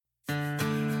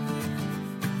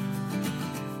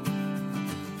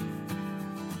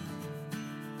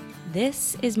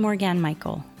This is Morgan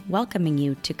Michael, welcoming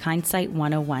you to Kindsight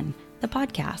 101, the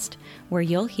podcast, where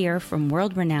you'll hear from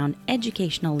world-renowned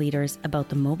educational leaders about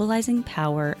the mobilizing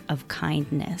power of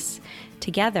kindness.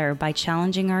 Together, by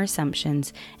challenging our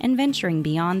assumptions and venturing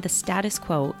beyond the status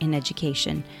quo in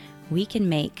education, we can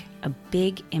make a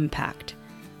big impact,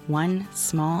 one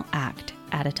small act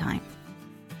at a time.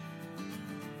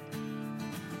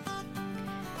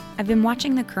 I've been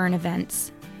watching the current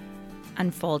events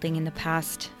unfolding in the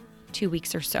past 2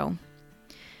 weeks or so,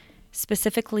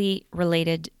 specifically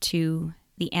related to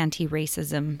the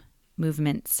anti-racism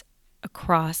movements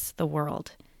across the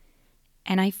world.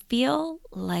 And I feel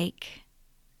like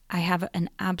I have an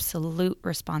absolute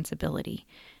responsibility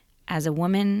as a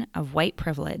woman of white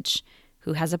privilege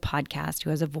who has a podcast, who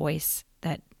has a voice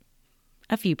that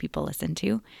a few people listen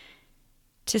to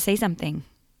say something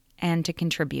and to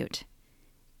contribute.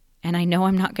 And I know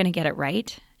I'm not going to get it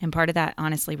right. And part of that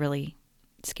honestly really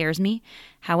scares me.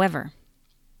 However,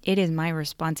 it is my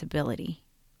responsibility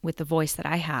with the voice that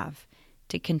I have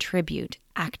to contribute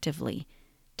actively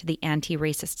to the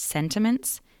anti-racist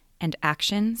sentiments and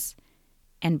actions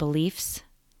and beliefs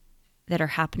that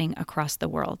are happening across the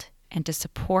world, and to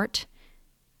support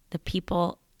the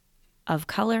people of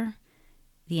color,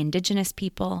 the indigenous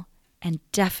people, and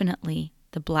definitely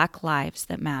the Black lives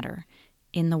that matter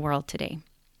in the world today.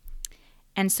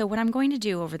 And so what I'm going to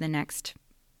do over the next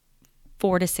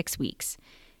 4 to 6 weeks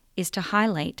is to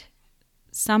highlight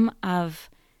some of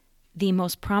the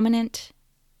most prominent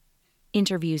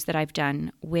interviews that I've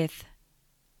done with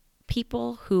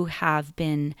people who have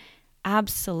been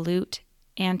absolute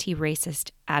anti-racist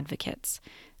advocates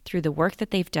through the work that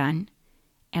they've done,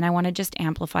 and I want to just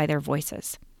amplify their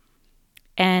voices.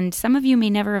 And some of you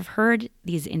may never have heard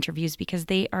these interviews because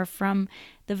they are from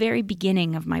the very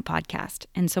beginning of my podcast.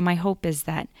 And so my hope is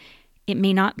that it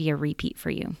may not be a repeat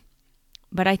for you.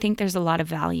 But I think there's a lot of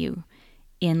value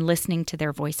in listening to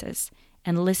their voices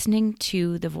and listening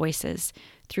to the voices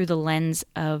through the lens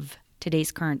of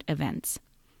today's current events.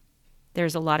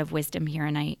 There's a lot of wisdom here,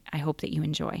 and I hope that you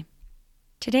enjoy.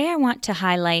 Today I want to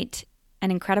highlight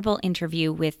an incredible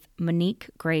interview with Monique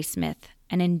Graysmith,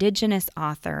 an Indigenous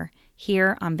author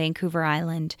here on Vancouver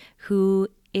Island who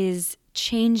is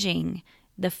changing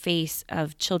the face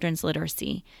of children's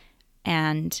literacy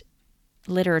and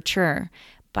literature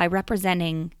by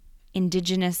representing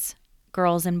Indigenous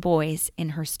girls and boys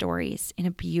in her stories in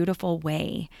a beautiful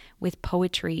way, with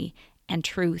poetry and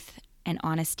truth and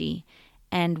honesty,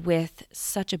 and with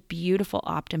such a beautiful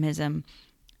optimism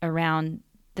around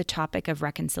the topic of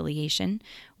reconciliation.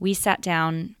 We sat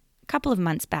down a couple of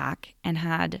months back and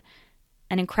had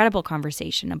an incredible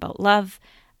conversation about love,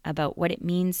 about what it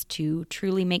means to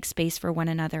truly make space for one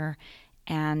another,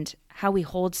 and how we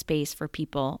hold space for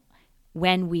people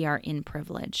when we are in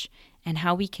privilege, and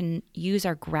how we can use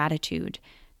our gratitude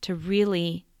to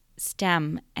really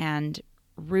stem and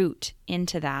root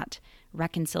into that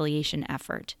reconciliation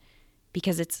effort,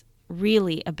 because it's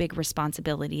really a big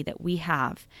responsibility that we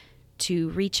have to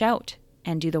reach out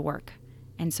and do the work.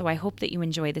 And so I hope that you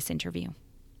enjoy this interview.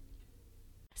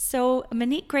 So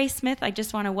Monique Graysmith, I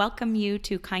just want to welcome you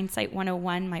to Kindsight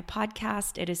 101, my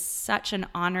podcast. It is such an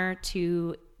honor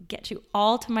to get you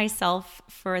all to myself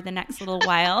for the next little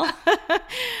while.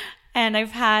 And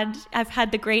I've had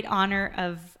the great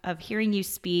honor of hearing you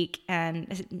speak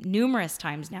and numerous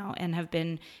times now, and have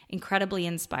been incredibly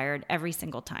inspired every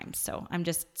single time. So I'm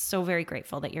just so very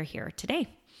grateful that you're here today.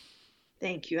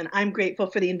 Thank you. And I'm grateful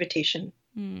for the invitation.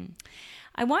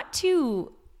 I want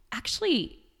to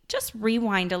actually just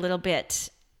rewind a little bit,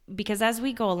 because as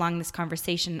we go along this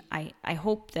conversation, I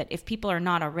hope that if people are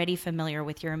not already familiar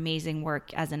with your amazing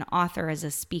work as an author, as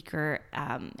a speaker,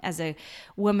 as a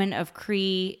woman of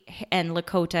Cree and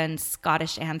Lakota and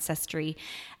Scottish ancestry,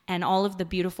 and all of the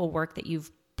beautiful work that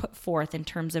you've put forth in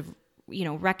terms of, you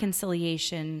know,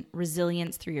 reconciliation,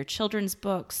 resilience through your children's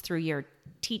books, through your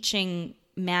teaching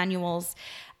manuals.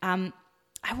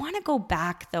 I want to go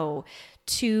back, though,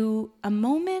 to a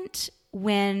moment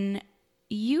when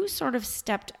you sort of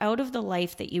stepped out of the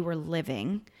life that you were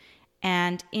living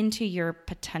and into your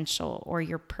potential or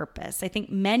your purpose. I think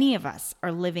many of us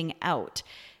are living out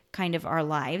kind of our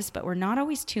lives, but we're not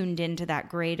always tuned into that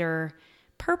greater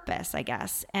purpose, I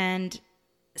guess. And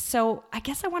so I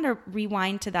guess I want to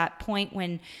rewind to that point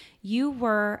when you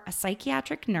were a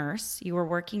psychiatric nurse, you were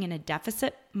working in a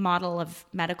deficit model of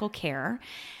medical care,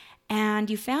 and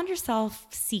you found yourself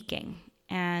seeking,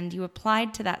 and you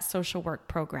applied to that social work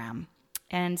program.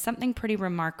 And something pretty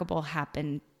remarkable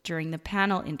happened during the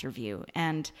panel interview.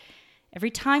 And every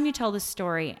time you tell the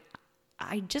story,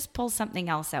 I just pull something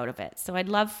else out of it. So I'd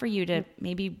love for you to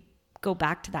maybe go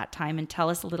back to that time and tell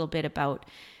us a little bit about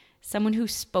someone who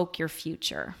spoke your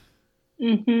future.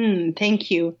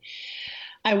 Thank you.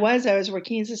 I was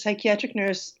working as a psychiatric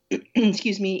nurse,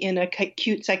 excuse me, in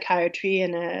acute psychiatry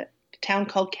in a town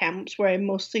called Kamloops, where I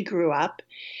mostly grew up.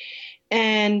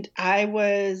 And I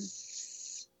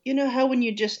was, you know how when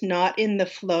you're just not in the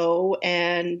flow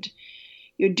and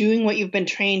you're doing what you've been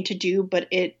trained to do, but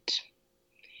it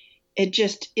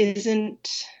just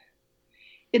isn't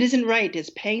right. It's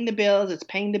paying the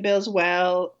bills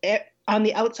well. On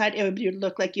the outside, it would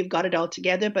look like you've got it all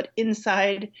together, but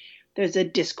inside there's a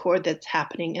discord that's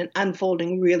happening and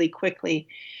unfolding really quickly.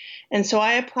 And so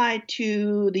I applied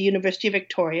to the University of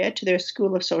Victoria, to their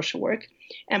School of Social Work.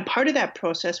 And part of that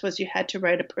process was you had to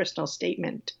write a personal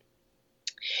statement.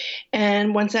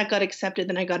 And once that got accepted,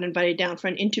 then I got invited down for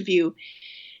an interview.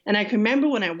 And I can remember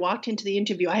when I walked into the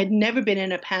interview, I had never been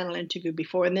in a panel interview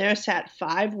before. And there sat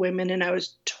 5 women, and I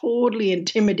was totally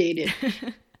intimidated.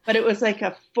 But it was like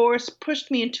a force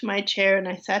pushed me into my chair, and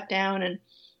I sat down, and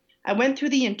I went through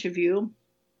the interview,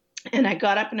 and I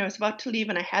got up and I was about to leave,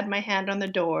 and I had my hand on the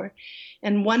door.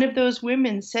 And one of those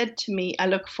women said to me, "I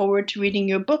look forward to reading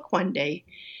your book one day."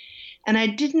 And I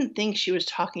didn't think she was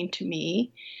talking to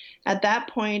me. At that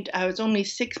point, I was only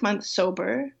 6 months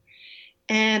sober,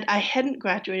 and I hadn't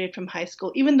graduated from high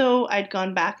school. Even though I'd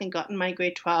gone back and gotten my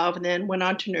grade 12 and then went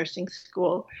on to nursing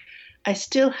school, I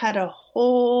still had a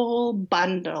whole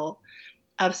bundle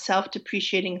of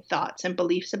self-depreciating thoughts and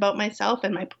beliefs about myself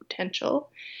and my potential.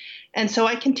 And so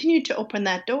I continued to open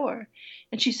that door.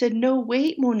 And she said, "No,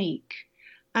 wait, Monique,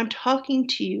 I'm talking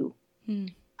to you.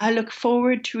 I look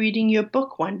forward to reading your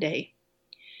book one day."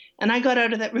 And I got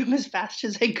out of that room as fast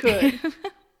as I could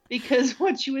because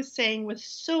what she was saying was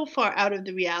so far out of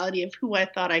the reality of who I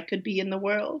thought I could be in the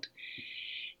world.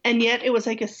 And yet it was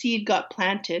like a seed got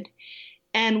planted.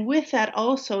 And with that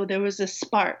also, there was a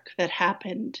spark that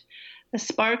happened, a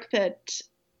spark that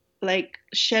like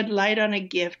shed light on a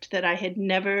gift that I had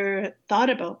never thought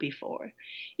about before.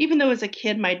 Even though as a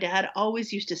kid, my dad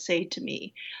always used to say to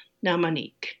me, "Now,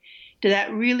 Monique, did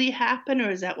that really happen, or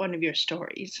is that one of your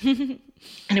stories?" And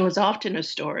it was often a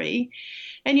story.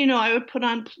 And, you know, I would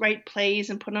write plays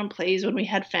and put on plays when we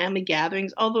had family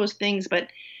gatherings, all those things,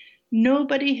 but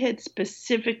nobody had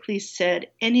specifically said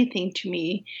anything to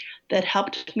me that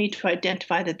helped me to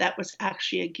identify that that was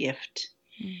actually a gift.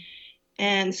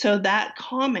 And so that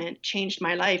comment changed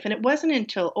my life. And it wasn't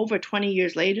until over 20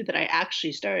 years later that I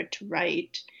actually started to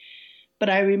write. But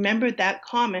I remembered that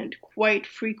comment quite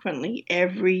frequently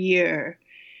every year,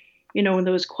 you know, in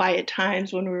those quiet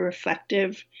times when we were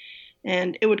reflective.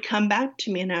 And it would come back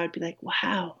to me and I would be like,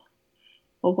 wow,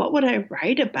 well, what would I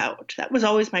write about? That was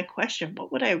always my question.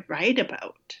 What would I write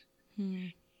about?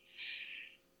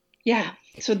 Yeah.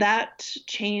 So that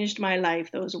changed my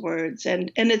life, those words.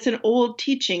 And it's an old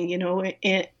teaching, you know,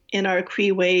 in our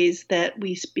Cree ways that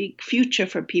we speak future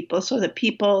for people so that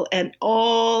people and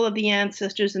all of the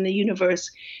ancestors in the universe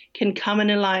can come in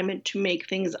alignment to make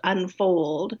things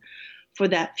unfold for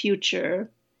that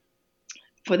future,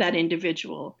 for that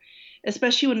individual,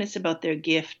 especially when it's about their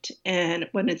gift and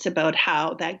when it's about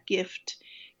how that gift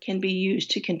can be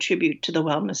used to contribute to the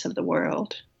wellness of the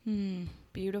world.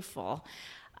 Beautiful.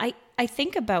 I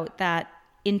think about that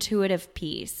intuitive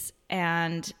piece,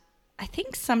 and I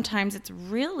think sometimes it's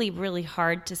really, really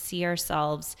hard to see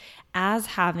ourselves as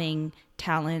having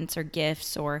talents or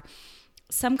gifts or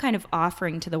some kind of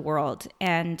offering to the world.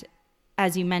 And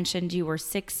as you mentioned, you were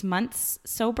 6 months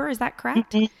sober. Is that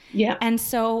correct? Yeah. And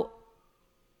so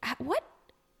what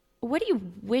do you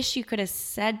wish you could have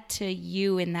said to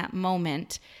you in that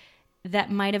moment that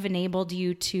might have enabled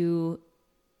you to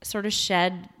sort of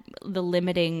shed the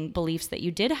limiting beliefs that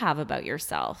you did have about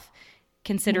yourself,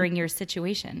 considering your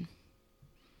situation?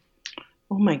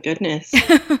 Oh my goodness.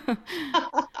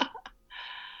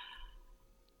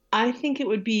 I think it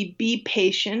would be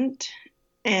patient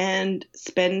and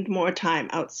spend more time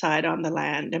outside on the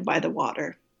land and by the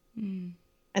water.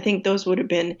 I think those would have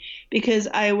been, because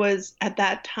I was at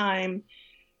that time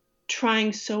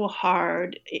trying so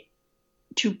hard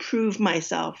to prove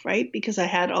myself, right? Because I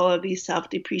had all of these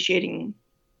self-depreciating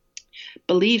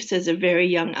beliefs as a very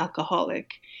young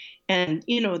alcoholic. And,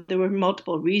 you know, there were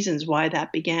multiple reasons why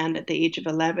that began at the age of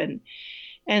 11.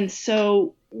 And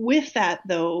so with that,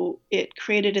 though, it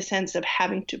created a sense of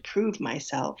having to prove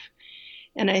myself.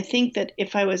 And I think that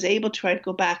if I was able to, I'd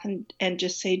go back and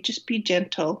just say, just be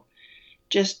gentle,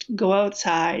 just go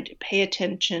outside, pay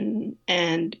attention,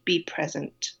 and be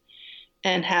present,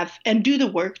 and do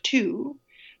the work too,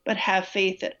 but have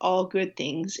faith that all good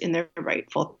things in their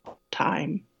rightful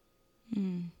time.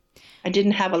 I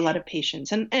didn't have a lot of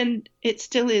patience, and it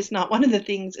still is not one of the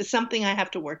things. It's something I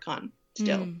have to work on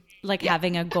still. Like Yeah,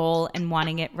 having a goal and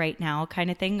wanting it right now kind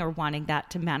of thing, or wanting that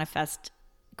to manifest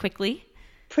quickly.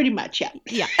 pretty much. Yeah.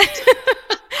 Yeah.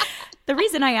 The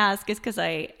reason I ask is because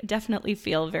I definitely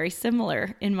feel very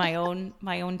similar in my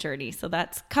own journey. So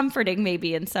that's comforting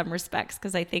maybe in some respects,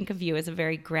 because I think of you as a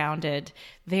very grounded,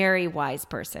 very wise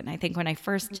person. I think when I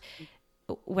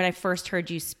first heard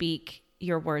you speak,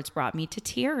 your words brought me to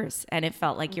tears, and it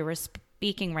felt like you were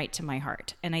speaking right to my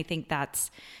heart. And I think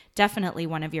that's definitely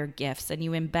one of your gifts, and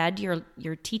you embed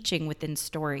your teaching within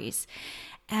stories.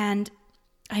 And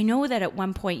I know that at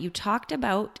one point you talked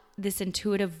about this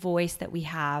intuitive voice that we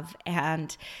have,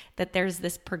 and that there's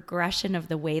this progression of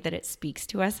the way that it speaks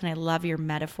to us. And I love your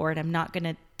metaphor, and I'm not going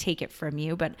to take it from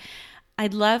you, but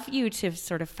I'd love you to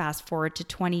sort of fast forward to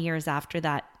 20 years after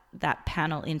that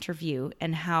panel interview,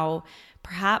 and how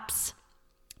perhaps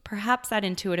that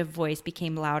intuitive voice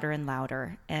became louder and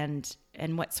louder, and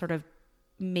what sort of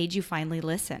made you finally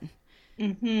listen.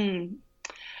 Hmm.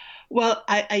 Well,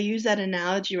 I use that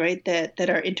analogy, right? That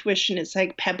our intuition is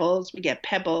like pebbles. We get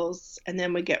pebbles, and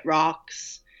then we get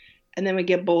rocks, and then we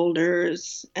get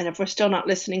boulders, and if we're still not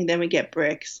listening, then we get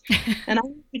bricks. And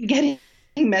I've been getting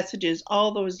messages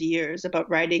all those years about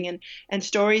writing, and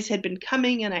stories had been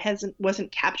coming, and I hasn't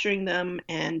wasn't capturing them,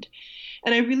 and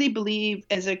I really believe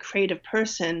as a creative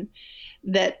person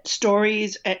that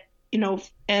stories,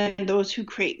 and those who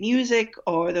create music,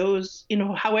 or those,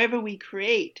 however we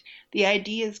create, the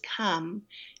ideas come.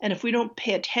 And if we don't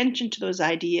pay attention to those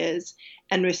ideas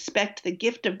and respect the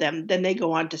gift of them, then they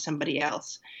go on to somebody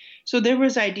else. So there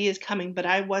was ideas coming, but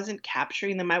I wasn't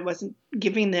capturing them. I wasn't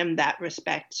giving them that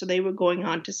respect. So they were going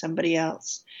on to somebody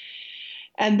else.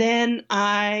 And then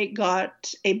I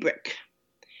got a brick,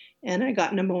 and I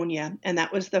got pneumonia, and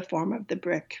that was the form of the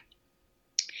brick.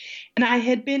 And I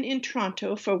had been in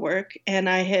Toronto for work, and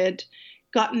I had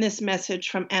gotten this message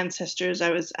from ancestors.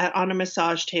 I was on a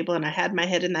massage table, and I had my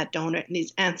head in that donut, and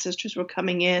these ancestors were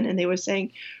coming in, and they were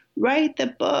saying, "Write the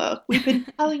book. We've been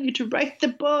telling you to write the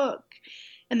book."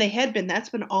 And they had been. That's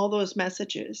been all those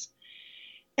messages.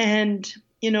 And,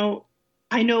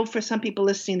 I know for some people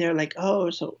listening, they're like,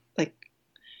 "Oh, so like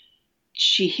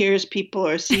she hears people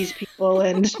or sees people."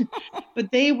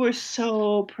 But they were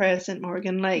so present,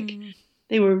 Morgan. Like,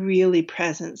 they were really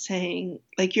present, saying,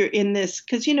 like, you're in this,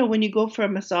 because, when you go for a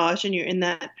massage and you're in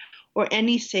that, or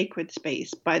any sacred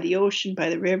space, by the ocean, by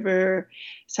the river,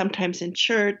 sometimes in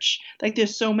church, like,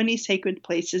 there's so many sacred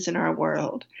places in our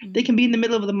world. They can be in the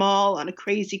middle of the mall on a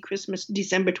crazy Christmas,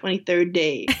 December 23rd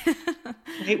day,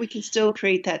 right? We can still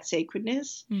create that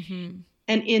sacredness. And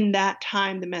in that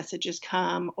time, the messages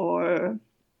come, or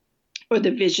the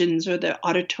visions or the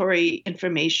auditory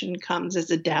information comes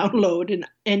as a download,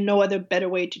 and no other better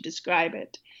way to describe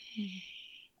it.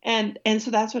 And so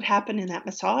that's what happened in that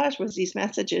massage, was these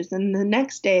messages. And the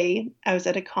next day I was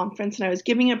at a conference, and I was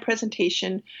giving a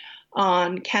presentation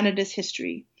on Canada's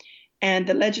history and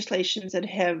the legislations that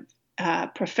have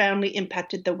profoundly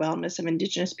impacted the wellness of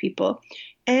Indigenous people,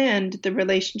 and the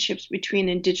relationships between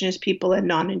Indigenous people and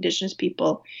non-Indigenous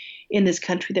people in this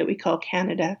country that we call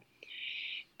Canada.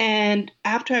 And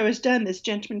after I was done, this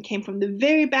gentleman came from the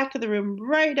very back of the room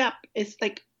right up. It's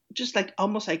like, just like,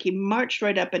 almost like he marched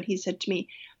right up, and he said to me,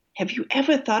 "Have you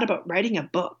ever thought about writing a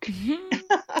book?"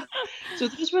 So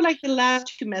those were like the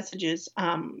last two messages,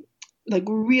 like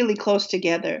really close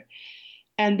together.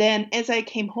 And then as I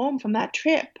came home from that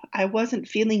trip, I wasn't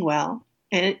feeling well.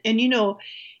 And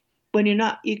when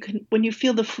when you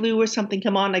feel the flu or something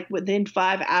come on, like within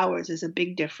 5 hours, is a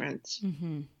big difference.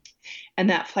 And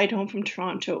that flight home from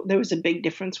Toronto, there was a big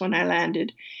difference when I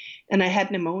landed, and I had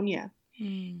pneumonia.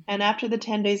 And after the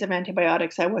 10 days of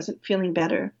antibiotics, I wasn't feeling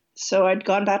better. So I'd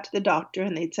gone back to the doctor,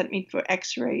 and they'd sent me for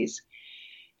x-rays.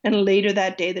 And later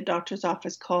that day, the doctor's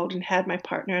office called and had my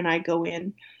partner and I go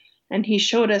in. And he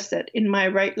showed us that in my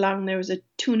right lung, there was a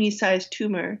toonie-sized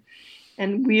tumor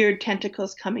and weird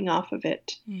tentacles coming off of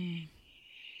it.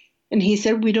 And he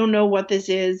said, "We don't know what this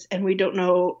is, and we don't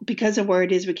know, because of where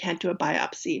it is, we can't do a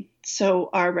biopsy. So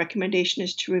our recommendation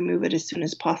is to remove it as soon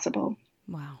as possible."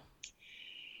 Wow.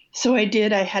 So I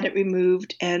did. I had it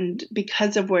removed, and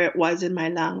because of where it was in my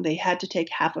lung, they had to take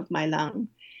half of my lung.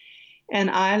 And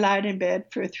I lied in bed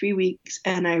for 3 weeks,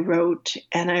 and I wrote,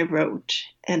 and I wrote,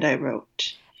 and I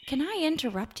wrote. Can I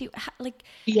interrupt you?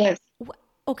 Yes.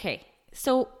 Okay.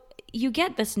 So you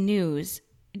get this news.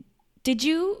 Did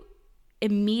you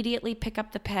immediately pick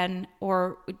up the pen,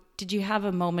 or did you have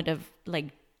a moment of like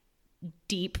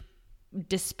deep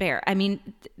despair? I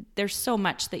mean, there's so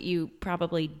much that you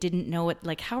probably didn't know it.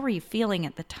 Like, how were you feeling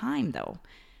at the time, though?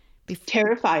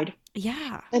 Terrified.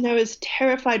 Yeah. And I was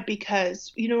terrified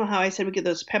because you know how I said we get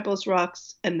those pebbles,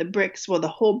 rocks, and the bricks? Well, the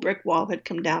whole brick wall had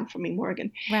come down for me,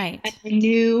 Morgan. And Right. I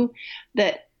knew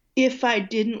that if I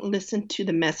didn't listen to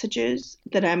the messages,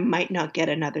 that I might not get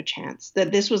another chance.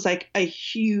 That this was like a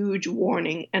huge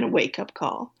warning and a wake-up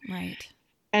call. Right.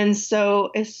 And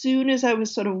so as soon as I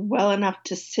was sort of well enough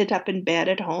to sit up in bed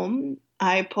at home,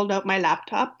 I pulled out my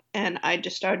laptop and I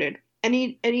just started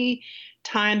any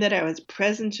time that I was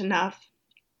present enough,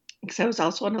 because I was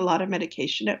also on a lot of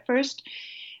medication at first.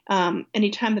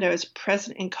 Anytime that I was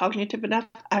present and cognitive enough,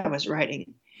 I was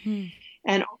writing. Hmm.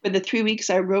 And over the 3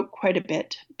 weeks, I wrote quite a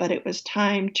bit, but it was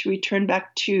time to return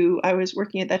back to, I was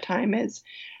working at that time as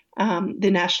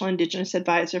the National Indigenous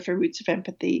Advisor for Roots of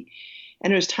Empathy.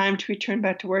 And it was time to return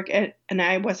back to work, and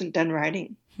I wasn't done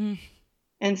writing. Hmm.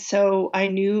 And so I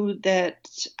knew that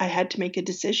I had to make a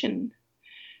decision.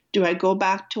 Do I go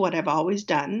back to what I've always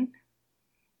done?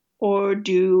 Or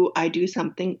do I do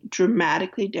something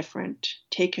dramatically different,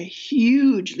 take a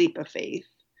huge leap of faith,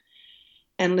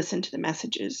 and listen to the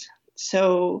messages?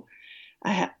 So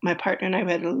my partner and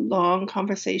I had a long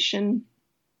conversation.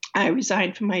 I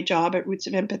resigned from my job at Roots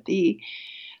of Empathy.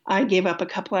 I gave up a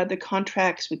couple other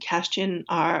contracts. We cashed in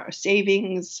our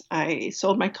savings. I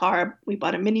sold my car. We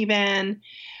bought a minivan.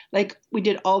 Like we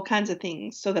did all kinds of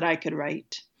things so that I could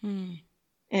write. Hmm.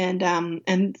 And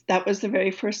that was the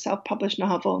very first self-published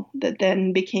novel that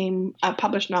then became a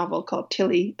published novel called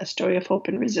Tilly, A Story of Hope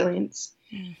and Resilience.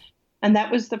 Hmm. And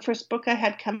that was the first book I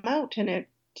had come out. And it,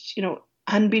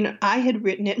 I had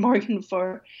written it, Morgan,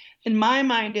 for, in my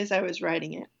mind as I was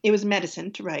writing it, it was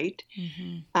medicine to write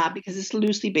because it's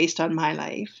loosely based on my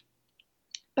life.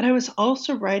 But I was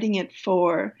also writing it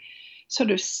for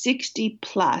sort of 60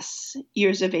 plus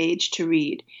years of age to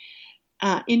read.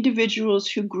 Individuals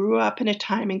who grew up in a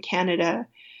time in Canada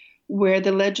where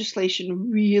the legislation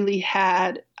really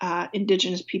had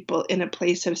Indigenous people in a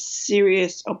place of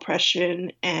serious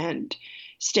oppression and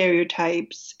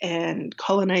stereotypes and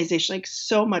colonization. Like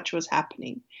so much was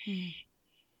happening. Mm.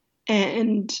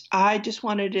 And I just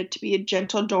wanted it to be a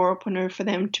gentle door opener for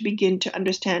them to begin to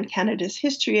understand Canada's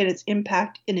history and its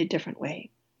impact in a different way.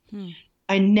 Mm.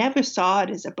 I never saw it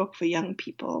as a book for young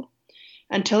people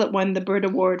until it won the Bird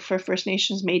Award for First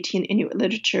Nations, Métis, and Inuit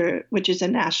literature, which is a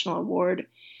national award.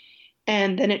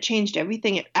 And then it changed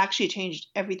everything. It actually changed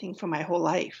everything for my whole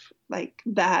life. Like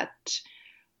that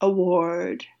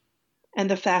award and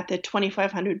the fact that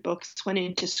 2,500 books went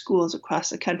into schools across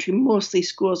the country, mostly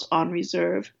schools on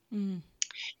reserve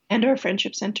and our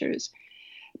friendship centers.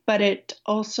 But it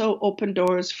also opened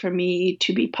doors for me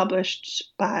to be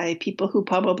published by people who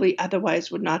probably otherwise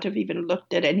would not have even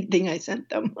looked at anything I sent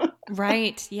them.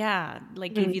 Right. Yeah.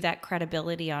 Like gave you that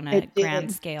credibility on a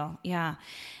grand scale. Yeah.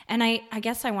 And I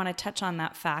guess I want to touch on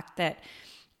that fact that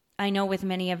I know with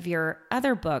many of your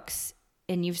other books,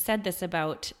 and you've said this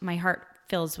about My Heart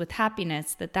Fills with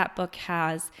Happiness, that book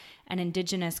has an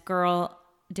Indigenous girl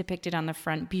depicted on the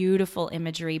front, beautiful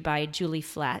imagery by Julie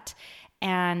Flett.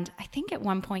 And I think at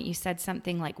one point you said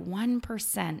something like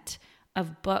 1%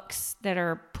 of books that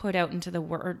are put out into the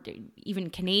world, even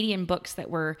Canadian books that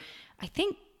were, I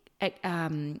think,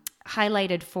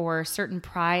 highlighted for certain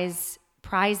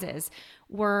prizes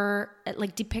were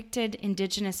like depicted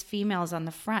Indigenous females on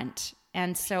the front.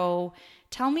 And so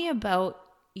tell me about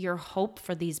your hope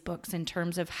for these books in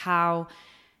terms of how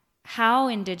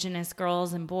Indigenous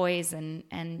girls and boys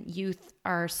and youth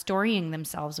are storying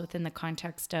themselves within the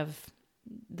context of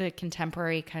the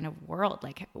contemporary kind of world.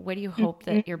 Like, what do you hope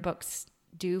that your books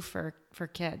do for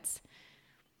kids?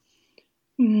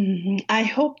 I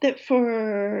hope that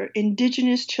for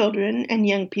Indigenous children and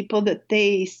young people that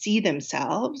they see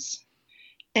themselves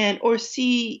or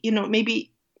see,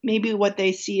 maybe what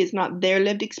they see is not their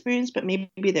lived experience, but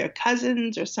maybe their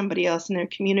cousins or somebody else in their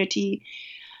community.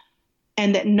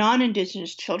 And that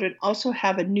non-Indigenous children also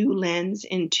have a new lens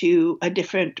into a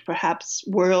different, perhaps,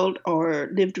 world or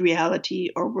lived reality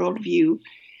or worldview,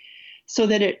 so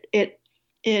that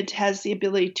it has the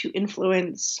ability to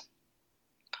influence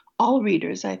all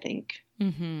readers, I think.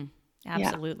 Mm-hmm.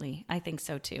 Absolutely. Yeah. I think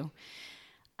so too.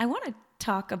 I want to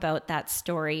talk about that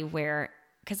story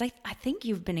because I think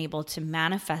you've been able to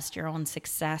manifest your own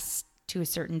success to a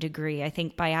certain degree. I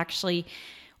think by actually,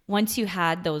 once you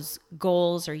had those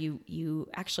goals or you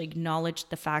actually acknowledged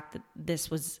the fact that this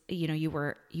was, you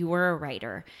were a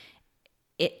writer,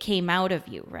 it came out of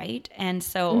you, right? And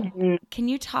so Can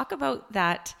you talk about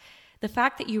that, the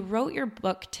fact that you wrote your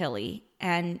book, Tilly,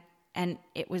 and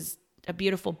it was a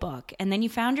beautiful book, and then you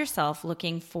found yourself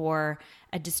looking for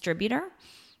a distributor,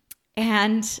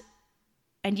 and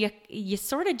and you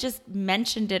sort of just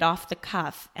mentioned it off the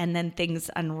cuff and then things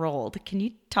unrolled. Can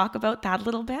you talk about that a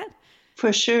little bit?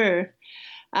 For sure.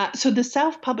 So the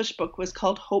self-published book was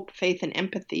called Hope, Faith, and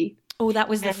Empathy. Oh, that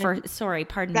was the And first. Sorry,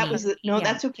 pardon that me. was no, Yeah.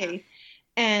 that's okay.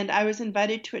 And I was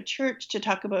invited to a church to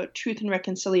talk about truth and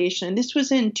reconciliation. And this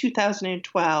was in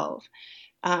 2012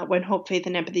 when Hope, Faith,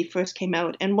 and Empathy first came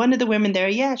out. And one of the women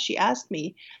there, she asked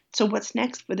me, so what's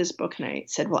next for this book? And I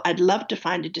said, well, I'd love to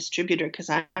find a distributor because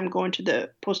I'm going to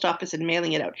the post office and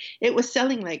mailing it out. It was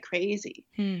selling like crazy.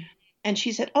 And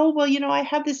she said, oh, well, I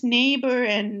have this neighbor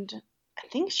and I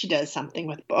think she does something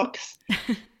with books.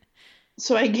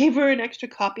 So I gave her an extra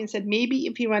copy and said, maybe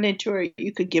if you run into her,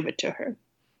 you could give it to her.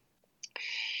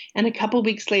 And a couple of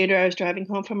weeks later, I was driving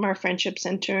home from our friendship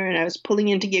center and I was pulling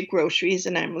in to get groceries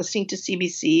and I'm listening to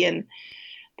CBC and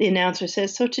the announcer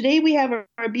says, so today we have our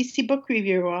BC book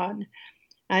reviewer on,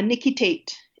 Nikki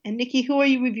Tate. And Nikki, who are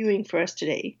you reviewing for us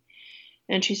today?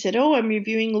 And she said, oh, I'm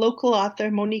reviewing local author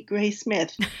Monique Gray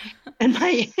Smith. And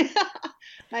my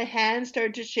my hands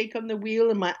started to shake on the wheel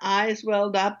and my eyes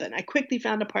welled up and I quickly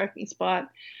found a parking spot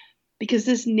because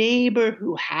this neighbor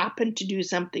who happened to do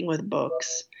something with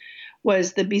books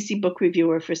was the BC book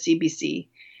reviewer for CBC.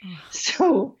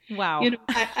 So, wow.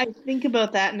 I think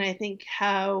about that and I think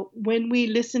how when we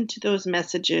listen to those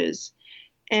messages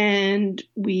and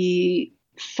we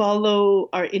follow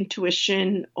our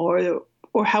intuition or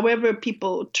however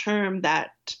people term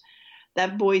that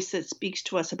voice that speaks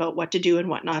to us about what to do and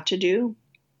what not to do,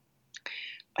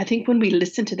 I think when we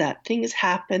listen to that, things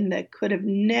happen that I could have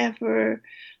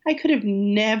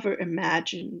never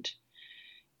imagined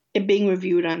it being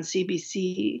reviewed on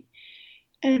CBC.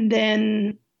 And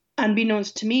then,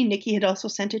 unbeknownst to me, Nikki had also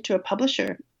sent it to a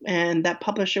publisher, and that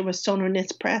publisher was Sono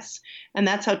Knits Press, and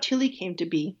that's how Tilly came to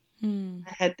be. I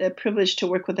had the privilege to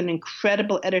work with an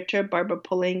incredible editor, Barbara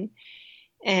Pulling,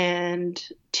 and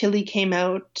Tilly came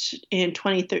out in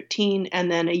 2013,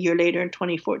 and then a year later in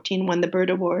 2014 won the Bird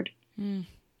Award.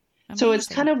 So it's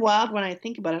kind of wild when I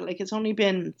think about it. Like it's only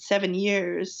been 6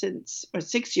 years since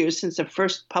the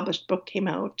first published book came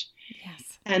out.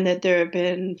 Yes. And that there have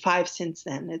been 5 since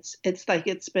then. It's like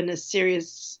it's been a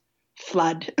serious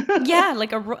flood. Yeah,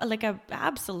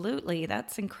 absolutely.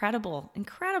 That's incredible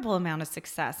amount of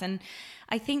success. And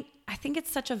I think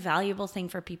it's such a valuable thing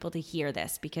for people to hear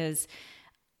this because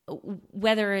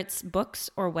whether it's books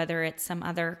or whether it's some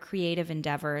other creative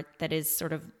endeavor that is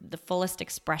sort of the fullest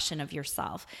expression of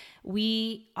yourself,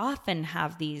 we often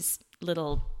have these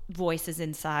little voices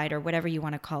inside, or whatever you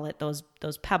want to call it, those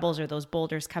pebbles or those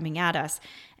boulders coming at us.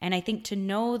 And I think to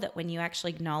know that when you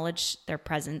actually acknowledge their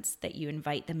presence, that you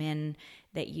invite them in,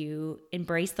 that you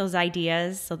embrace those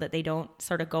ideas so that they don't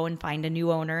sort of go and find a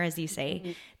new owner, as you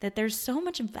say, that there's so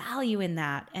much value in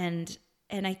that. And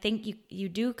I think you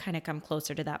do kind of come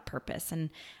closer to that purpose.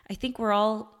 And I think we're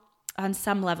all on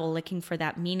some level looking for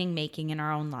that meaning making in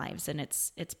our own lives. And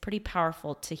it's pretty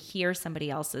powerful to hear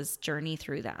somebody else's journey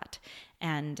through that.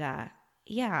 And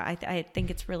I think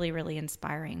it's really, really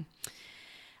inspiring.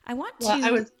 Go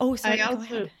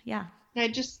ahead. Yeah. I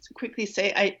just quickly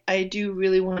say, I do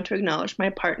really want to acknowledge my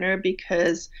partner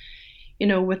because,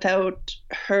 without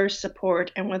her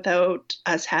support and without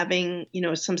us having,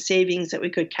 some savings that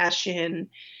we could cash in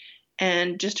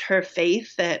and just her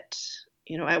faith that,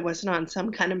 I wasn't on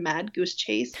some kind of mad goose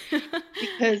chase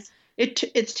because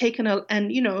it's taken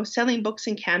selling books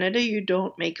in Canada, you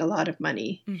don't make a lot of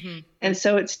money. Mm-hmm. And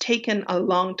so it's taken a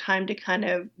long time to kind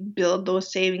of build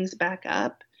those savings back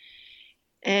up.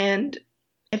 And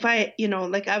if I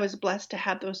was blessed to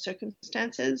have those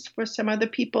circumstances, for some other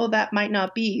people that might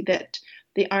not be, that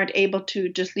they aren't able to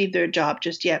just leave their job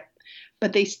just yet,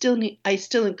 but I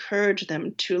still encourage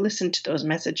them to listen to those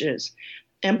messages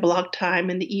and block time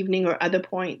in the evening or other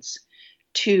points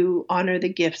to honor the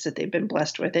gifts that they've been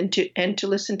blessed with and to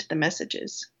listen to the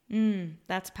messages.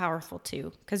 That's powerful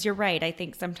too, because you're right. I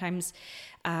think sometimes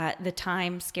the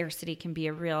time scarcity can be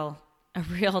a real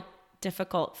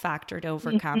difficult factor to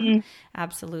overcome. Mm-hmm.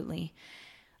 Absolutely.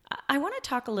 I want to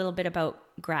talk a little bit about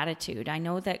gratitude. I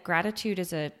know that gratitude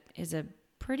is a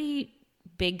pretty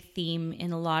big theme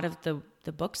in a lot of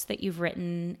the books that you've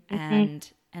written, mm-hmm.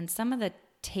 and some of the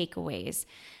takeaways.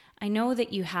 I know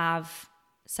that you have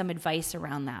some advice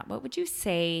around that. What would you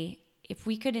say if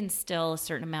we could instill a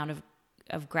certain amount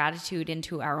of gratitude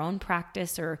into our own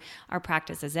practice or our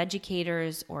practice as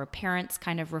educators or parents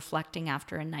kind of reflecting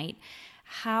after a night?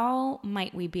 How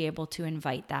might we be able to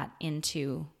invite that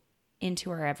into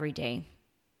our everyday?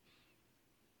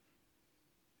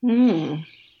 I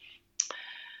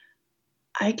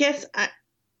guess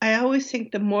I always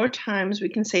think the more times we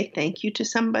can say thank you to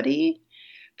somebody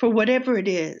for whatever it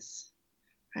is,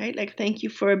 right? Like, thank you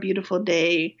for a beautiful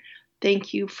day.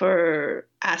 Thank you for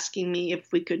asking me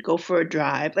if we could go for a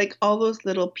drive. Like all those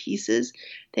little pieces.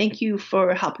 Thank you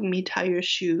for helping me tie your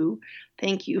shoe.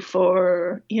 Thank you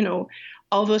for,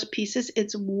 all those pieces.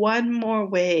 It's one more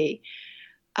way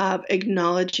of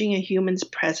acknowledging a human's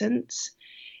presence,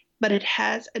 but it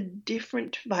has a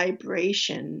different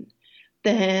vibration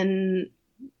than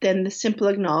the simple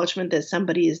acknowledgement that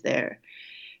somebody is there,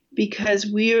 because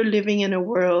we are living in a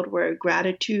world where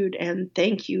gratitude and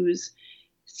thank yous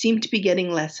seem to be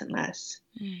getting less and less.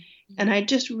 Mm-hmm. And I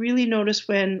just really notice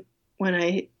when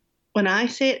I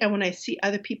say it and when I see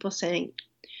other people saying,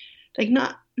 like,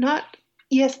 not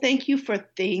yes, thank you for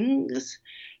things,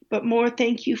 but more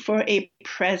thank you for a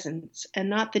presence, and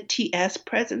not the TS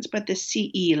presence, but the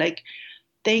CE, like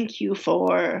thank you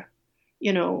for,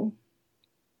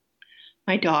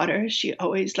 my daughter, she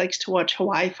always likes to watch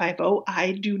Hawaii Five-0.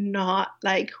 I do not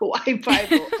like Hawaii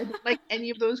Five-0. I don't like any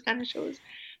of those kind of shows.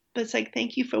 But it's like,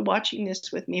 thank you for watching this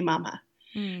with me, Mama.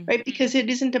 Right? Because it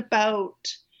isn't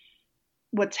about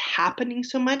what's happening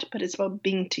so much, but it's about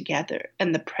being together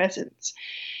and the presence.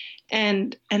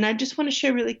 And I just want to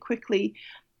share really quickly,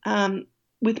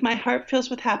 with My Heart Fills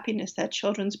with Happiness, that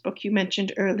children's book you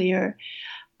mentioned earlier,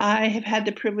 I have had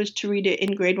the privilege to read it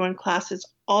in grade 1 classes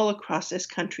all across this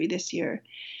country this year.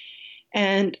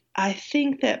 And I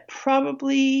think that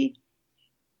probably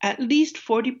at least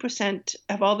 40%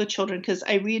 of all the children, because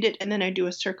I read it and then I do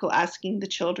a circle asking the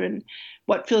children,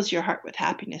 what fills your heart with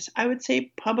happiness? I would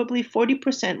say probably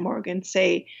 40%, Morgan,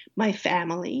 say my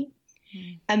family.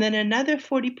 And then another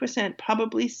 40%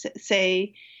 probably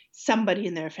say somebody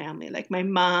in their family, like my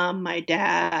mom, my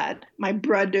dad, my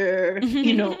brother,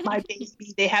 my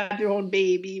baby. They have their own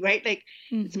baby, right? Like,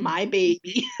 it's my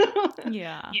baby.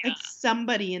 Yeah. It's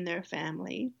somebody in their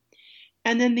family.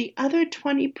 And then the other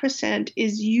 20%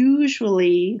 is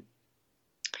usually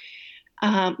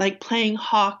like playing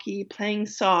hockey, playing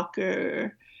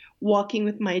soccer, walking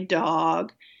with my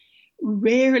dog.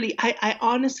 Rarely, I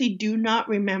honestly do not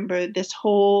remember this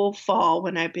whole fall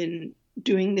when I've been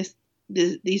doing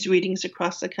these readings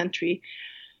across the country,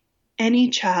 any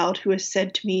child who has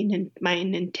said to me, my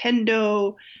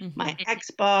Nintendo, my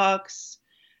Xbox,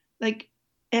 like,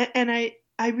 and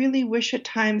I really wish at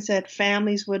times that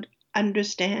families would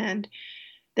understand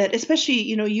that, especially,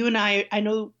 you and I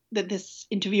know that this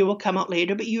interview will come out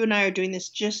later, but you and I are doing this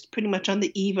just pretty much on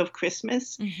the eve of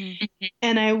Christmas.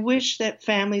 And I wish that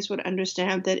families would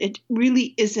understand that it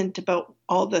really isn't about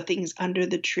all the things under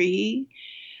the tree,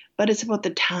 but it's about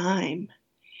the time.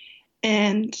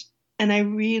 And I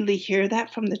really hear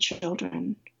that from the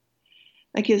children.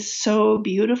 Like, it's so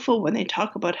beautiful when they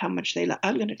talk about how much they love,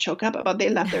 I'm going to choke up about they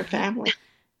love their family.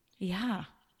 Yeah.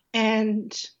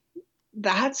 And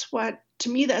to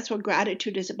me, that's what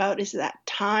gratitude is about, is that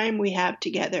time we have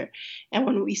together. And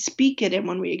when we speak it and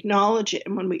when we acknowledge it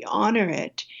and when we honor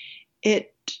it,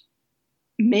 it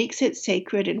makes it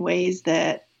sacred in ways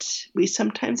that we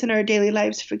sometimes in our daily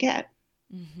lives forget.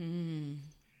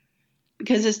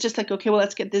 Because it's just like, okay, well,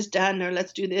 let's get this done, or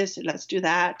let's do this, or let's do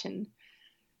that. And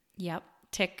yep.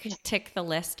 Tick the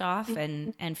list off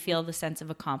and feel the sense of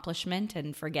accomplishment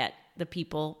and forget the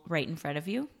people right in front of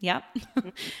you. Yep.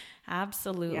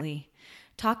 Absolutely. Yeah.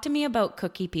 Talk to me about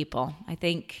cookie people. I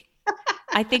think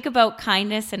about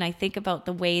kindness, and I think about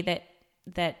the way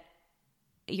that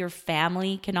your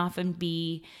family can often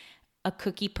be a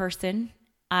cookie person.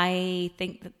 I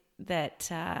think that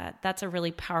that's a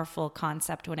really powerful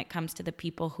concept when it comes to the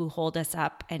people who hold us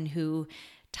up and who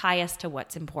tie us to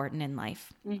what's important in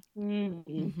life.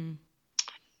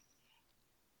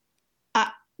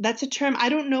 That's a term. I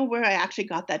don't know where I actually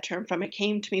got that term from. It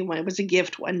came to me when it was a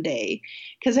gift one day,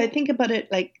 because I think about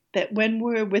it like that when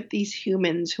we're with these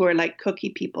humans who are like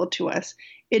cookie people to us,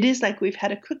 it is like we've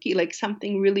had a cookie, like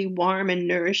something really warm and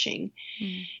nourishing.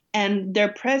 And their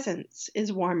presence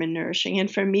is warm and nourishing.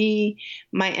 And for me,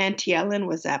 my Auntie Ellen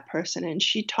was that person, and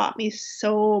she taught me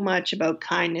so much about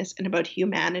kindness and about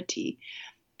humanity.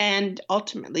 And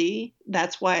ultimately,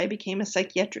 that's why I became a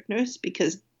psychiatric nurse,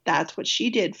 because that's what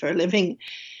she did for a living.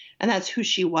 And that's who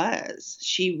she was.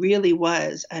 She really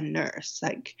was a nurse.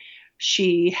 Like,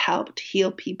 she helped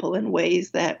heal people in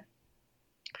ways that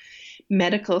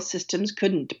medical systems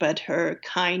couldn't. But her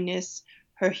kindness,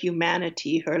 her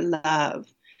humanity, her love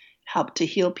helped to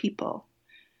heal people.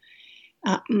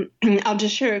 I'll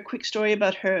just share a quick story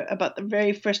about her, about the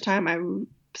very first time I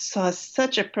saw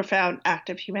such a profound act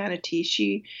of humanity.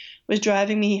 She was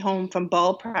driving me home from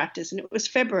ball practice, and it was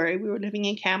February. We were living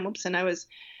in Kamloops, and I was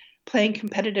playing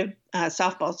competitive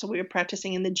softball, so we were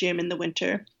practicing in the gym in the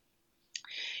winter.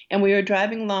 And we were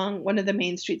driving along one of the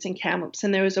main streets in Kamloops,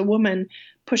 and there was a woman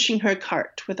pushing her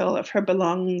cart with all of her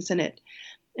belongings in it.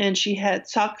 And she had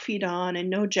sock feet on and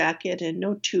no jacket and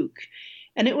no toque.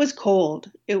 And it was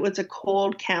cold. It was a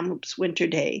cold Kamloops winter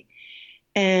day.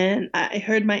 And I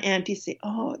heard my auntie say,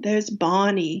 "Oh, there's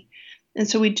Bonnie." And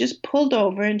so we just pulled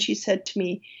over and she said to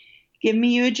me, "Give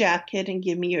me your jacket and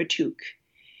give me your toque."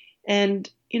 And,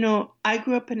 I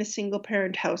grew up in a single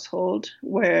parent household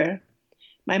where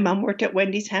my mom worked at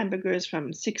Wendy's Hamburgers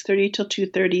from 6:30 till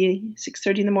 2:30,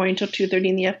 6:30 in the morning till 2:30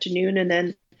 in the afternoon, and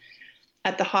then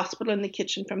at the hospital in the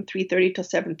kitchen from 3:30 till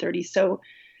 7:30. So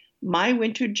my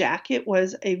winter jacket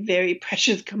was a very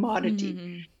precious commodity.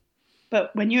 Mm-hmm.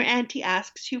 But when your auntie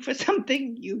asks you for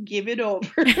something, you give it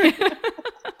over.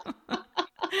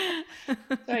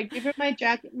 So I give her my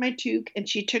jacket, my toque, and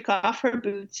she took off her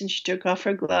boots and she took off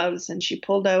her gloves and she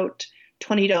pulled out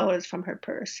 $20 from her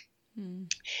purse. And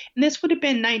this would have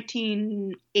been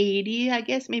 1980, I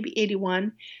guess, maybe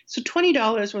 81. So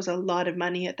 $20 was a lot of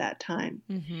money at that time.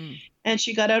 Mm-hmm. And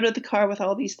she got out of the car with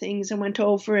all these things and went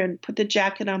over and put the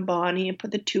jacket on Bonnie and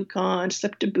put the toque on,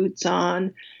 slipped the boots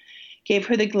on, gave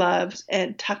her the gloves,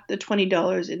 and tucked the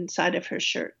 $20 inside of her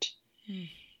shirt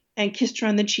and kissed her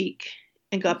on the cheek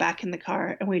and got back in the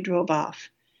car and we drove off.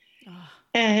 Oh.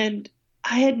 And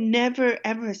I had never,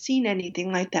 ever seen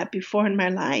anything like that before in my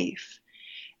life.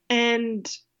 And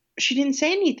she didn't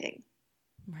say anything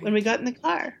when we got in the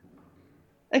car.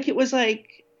 Like, it was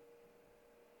like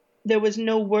there was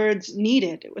no words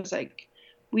needed. It was like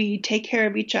we take care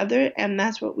of each other and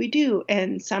that's what we do.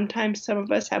 And sometimes some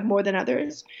of us have more than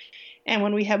others. And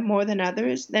when we have more than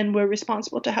others, then we're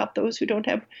responsible to help those who don't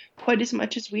have quite as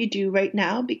much as we do right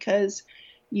now, because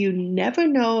you never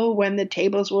know when the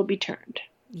tables will be turned.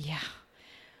 Yeah.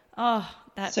 Oh,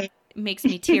 that makes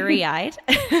me teary-eyed.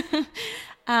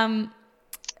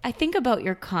 I think about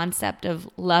your concept of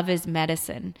love is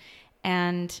medicine,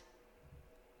 and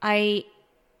I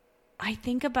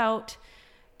think about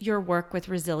your work with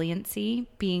resiliency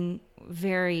being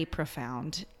very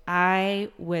profound. I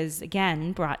was,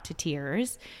 again, brought to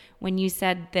tears when you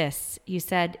said this. You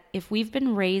said, if we've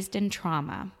been raised in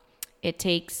trauma, it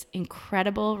takes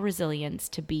incredible resilience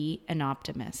to be an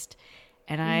optimist.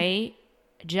 And I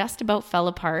just about fell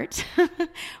apart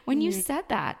when you said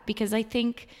that, because I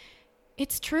think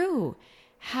it's true.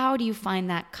 How do you find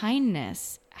that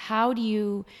kindness? How do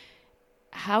you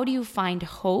find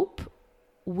hope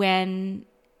when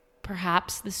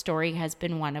perhaps the story has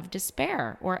been one of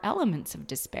despair or elements of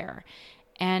despair?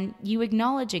 And you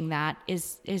acknowledging that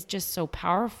is just so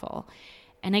powerful.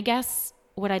 And I guess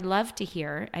what I'd love to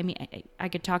hear, I mean, I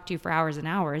could talk to you for hours and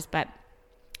hours, but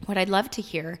what I'd love to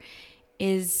hear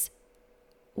is,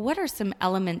 what are some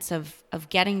elements of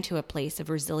getting to a place of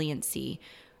resiliency,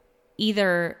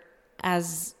 either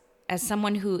as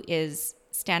someone who is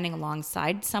standing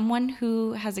alongside someone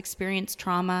who has experienced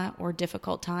trauma or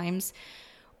difficult times,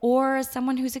 or as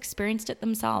someone who's experienced it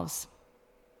themselves?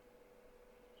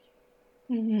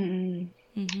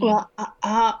 Mm-hmm. Mm-hmm. Well,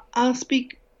 I'll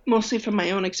speak mostly from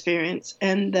my own experience.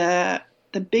 And the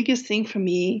biggest thing for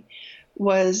me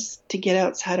was to get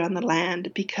outside on the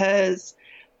land, because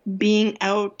being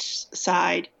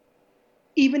outside,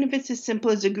 even if it's as simple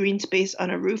as a green space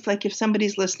on a roof, like if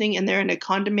somebody's listening and they're in a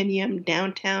condominium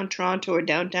downtown Toronto or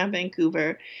downtown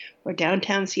Vancouver or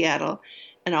downtown Seattle,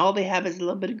 and all they have is a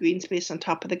little bit of green space on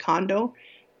top of the condo,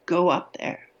 go up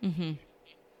there. Mm-hmm.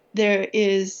 There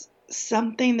is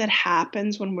something that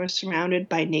happens when we're surrounded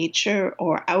by nature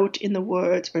or out in the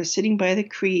woods or sitting by the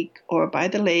creek or by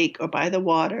the lake or by the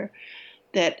water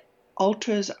that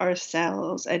alters our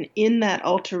cells. And in that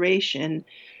alteration,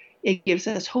 it gives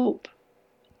us hope.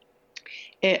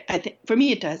 I think for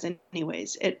me, it does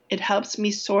anyways. It helps me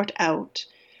sort out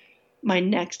my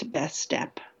next best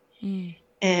step.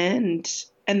 And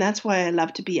that's why I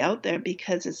love to be out there,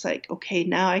 because it's like, okay,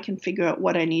 now I can figure out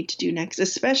what I need to do next,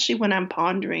 especially when I'm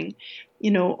pondering,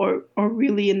 or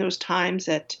really in those times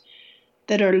that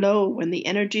are low, when the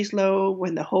energy's low,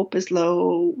 when the hope is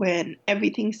low, when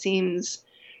everything seems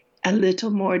a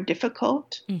little more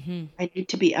difficult. Mm-hmm. I need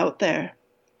to be out there.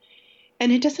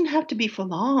 And it doesn't have to be for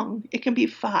long. It can be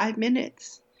 5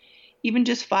 minutes. Even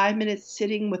just 5 minutes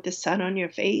sitting with the sun on your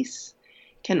face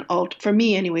can alter, for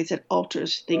me anyways, it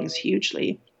alters things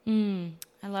hugely.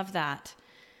 I love that.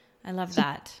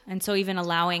 And so even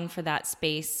allowing for that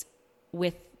space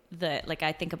with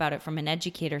I think about it from an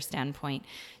educator standpoint,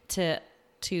 to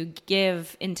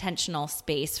give intentional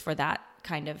space for that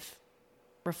kind of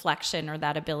reflection or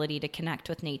that ability to connect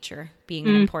with nature being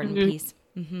an important piece.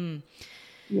 Mm-hmm.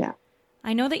 Yeah.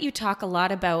 I know that you talk a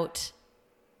lot about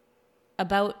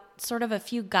sort of a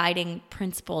few guiding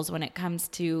principles when it comes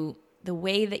to the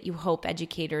way that you hope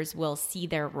educators will see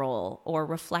their role or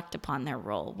reflect upon their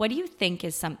role. What do you think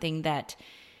is something that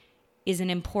is an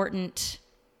important,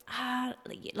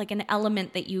 like an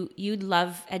element that you'd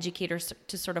love educators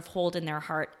to sort of hold in their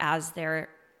heart as they're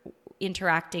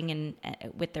interacting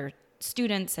with their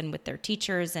students and with their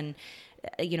teachers and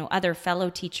other fellow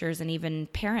teachers and even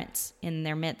parents in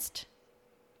their midst?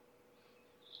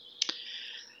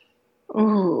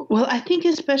 Oh, well, I think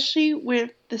especially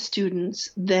with the students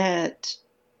that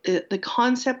the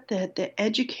concept that the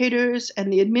educators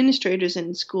and the administrators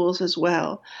in schools as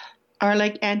well are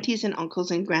like aunties and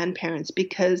uncles and grandparents,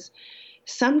 because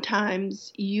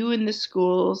sometimes you in the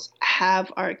schools have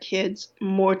our kids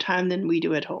more time than we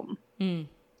do at home. Mm.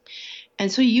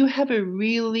 And so you have a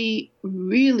really,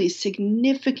 really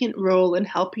significant role in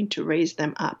helping to raise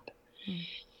them up. Mm.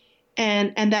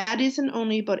 And that isn't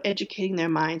only about educating their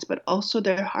minds, but also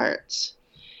their hearts.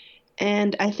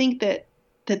 And I think that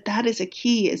is a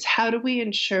key, is how do we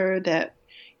ensure that,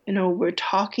 we're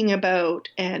talking about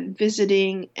and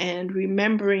visiting and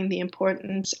remembering the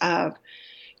importance of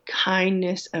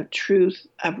kindness, of truth,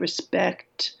 of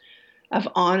respect, of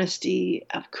honesty,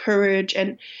 of courage,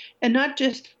 and not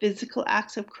just physical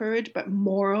acts of courage, but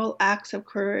moral acts of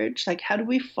courage. Like, how do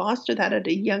we foster that at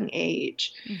a young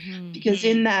age? Mm-hmm. Because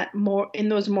in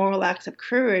those moral acts of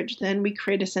courage, then we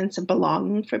create a sense of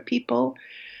belonging for people.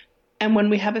 And when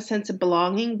we have a sense of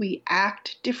belonging, we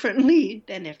act differently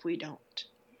than if we don't.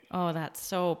 Oh, that's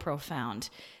so profound.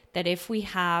 That if we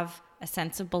have a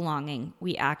sense of belonging,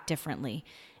 we act differently.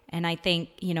 And I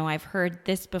think, I've heard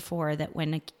this before, that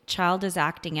when a child is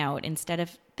acting out, instead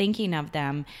of thinking of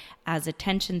them as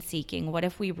attention seeking, what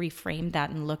if we reframed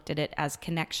that and looked at it as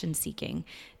connection seeking,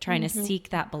 trying mm-hmm. to seek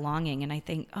that belonging? And I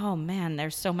think, oh man,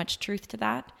 there's so much truth to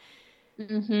that.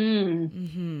 Mm-hmm.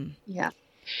 Mm-hmm. Yeah.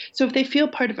 So if they feel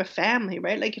part of a family,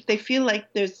 right? Like if they feel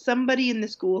like there's somebody in the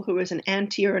school who is an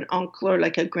auntie or an uncle or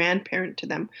like a grandparent to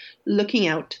them, looking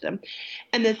out to them.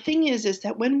 And the thing is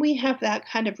that when we have that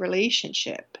kind of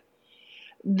relationship,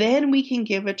 then we can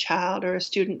give a child or a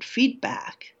student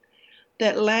feedback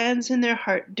that lands in their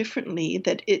heart differently,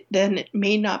 that it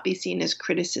may not be seen as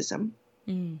criticism,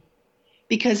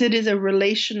 because it is a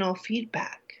relational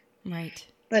feedback. Right.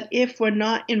 But if we're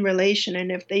not in relation,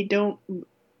 and if they don't,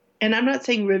 and I'm not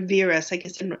saying revere us, like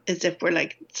as if we're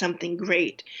like something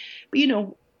great,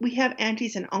 but we have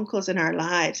aunties and uncles in our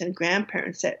lives and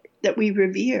grandparents that we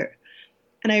revere.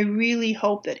 And I really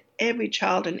hope that every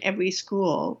child in every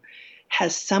school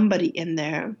has somebody in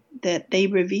there that they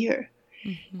revere,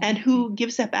 mm-hmm. and who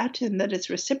gives that back to them, that it's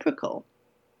reciprocal.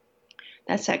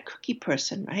 That's that cookie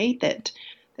person, right? That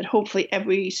hopefully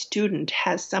every student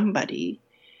has somebody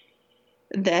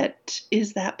that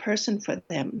is that person for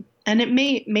them. And it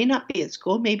may not be at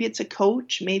school. Maybe it's a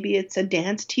coach. Maybe it's a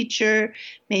dance teacher.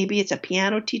 Maybe it's a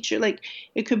piano teacher. Like,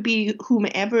 it could be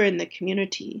whomever in the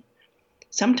community.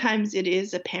 Sometimes it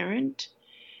is a parent.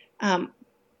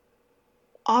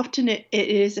 Often it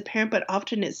is a parent, but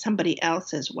often it's somebody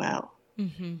else as well,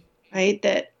 mm-hmm. right?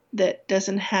 That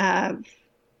doesn't have.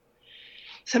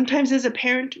 Sometimes as a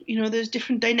parent, there's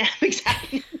different dynamics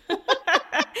happening.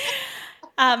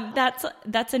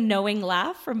 That's a knowing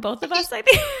laugh from both of us, I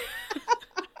think.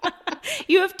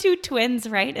 You have two twins,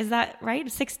 right? Is that right?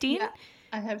 16? Yeah,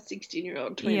 I have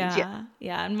 16-year-old twins.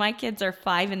 Yeah. And my kids are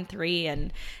 5 and 3,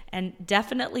 and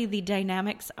definitely the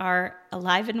dynamics are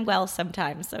alive and well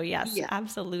sometimes. So yes,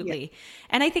 absolutely. Yeah.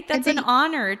 And I think that's an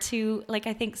honor to, like,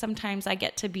 I think sometimes I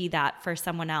get to be that for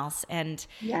someone else, and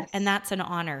that's an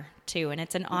honor too. And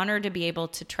it's an honor to be able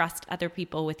to trust other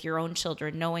people with your own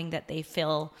children, knowing that they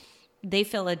fill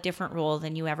a different role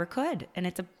than you ever could. And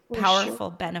it's a powerful,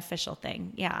 beneficial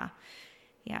thing. Yeah.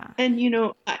 Yeah. And,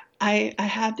 I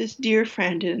have this dear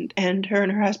friend, and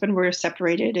her husband were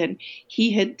separated, and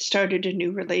he had started a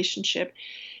new relationship.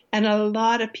 And a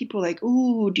lot of people like,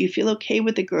 ooh, do you feel okay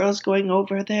with the girls going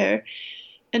over there?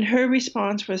 And her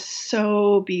response was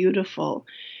so beautiful.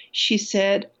 She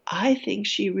said, I think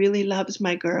she really loves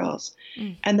my girls.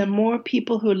 Mm. And the more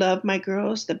people who love my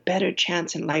girls, the better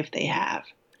chance in life they have.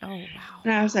 Oh, wow.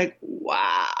 And I was like,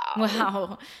 wow.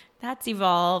 Wow. That's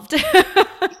evolved.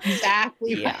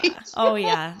 Exactly right. Oh,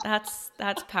 yeah. That's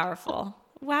powerful.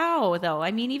 Wow, though. I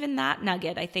mean, even that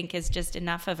nugget, I think, is just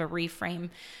enough of a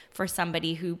reframe for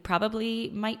somebody who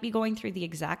probably might be going through the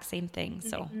exact same thing.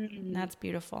 So that's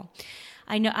beautiful.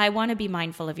 I know I want to be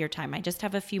mindful of your time. I just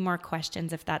have a few more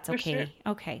questions, if that's okay.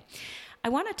 Sure. Okay. I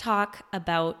want to talk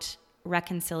about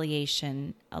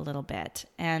reconciliation a little bit.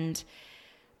 And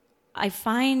I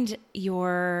find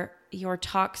your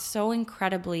talk so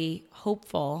incredibly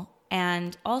hopeful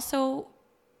and also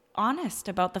honest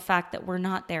about the fact that we're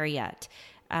not there yet.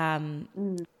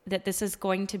 Mm. that this is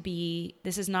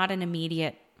not an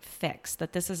immediate fix,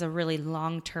 that this is a really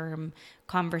long-term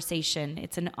conversation.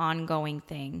 It's an ongoing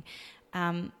thing.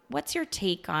 What's your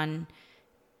take on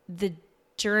the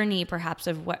journey, perhaps,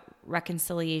 of what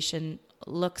reconciliation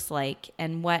looks like,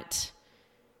 and what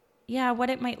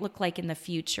it might look like in the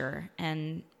future,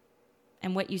 and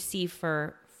what you see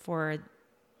for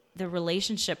the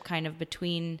relationship kind of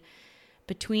between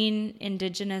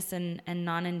Indigenous and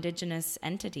non-Indigenous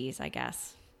entities, I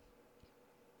guess?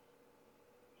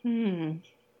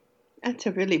 That's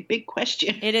a really big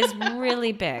question. It is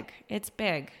really big. It's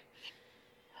big.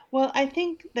 Well, I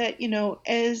think that,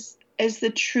 as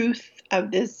the truth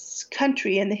of this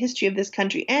country and the history of this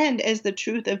country, and as the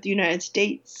truth of the United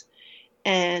States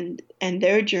and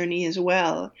their journey as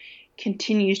well,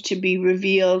 continues to be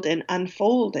revealed and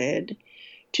unfolded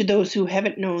to those who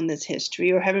haven't known this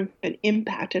history or haven't been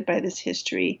impacted by this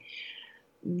history,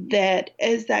 that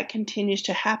as that continues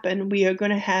to happen, we are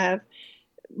going to have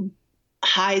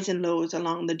highs and lows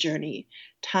along the journey,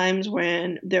 times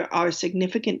when there are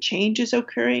significant changes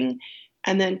occurring,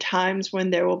 and then times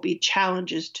when there will be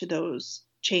challenges to those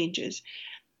changes.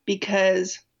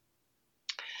 Because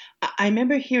I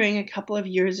remember hearing a couple of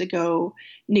years ago,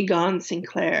 Nigon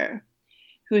Sinclair,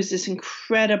 who is this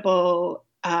incredible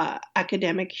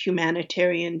academic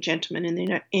humanitarian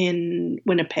gentleman in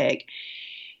Winnipeg.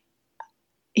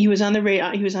 He was on the radio,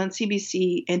 he was on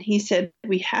CBC, and he said,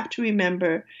 we have to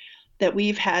remember that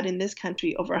we've had in this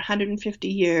country over 150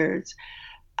 years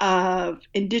of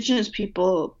Indigenous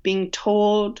people being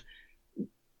told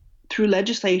through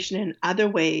legislation and other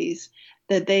ways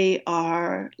that they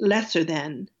are lesser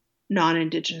than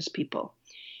non-Indigenous people.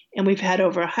 And we've had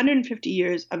over 150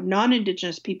 years of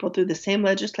non-Indigenous people through the same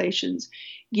legislations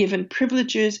given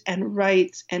privileges and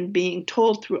rights and being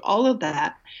told through all of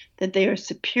that they are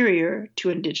superior to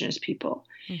Indigenous people.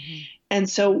 Mm-hmm. And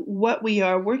so what we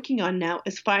are working on now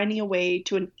is finding a way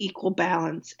to an equal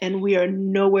balance, and we are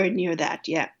nowhere near that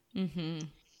yet. Mm-hmm.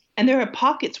 And there are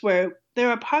pockets where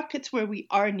we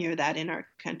are near that in our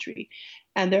country,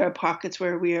 and there are pockets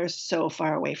where we are so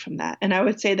far away from that. And I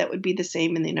would say that would be the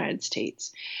same in the United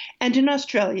States, and in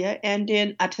Australia, and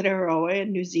in Aotearoa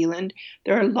in New Zealand.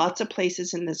 There are lots of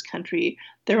places in this country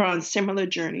that are on similar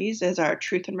journeys as our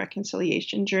truth and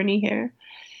reconciliation journey here.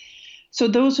 So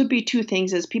those would be two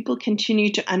things. As people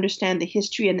continue to understand the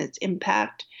history and its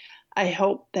impact, I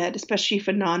hope that, especially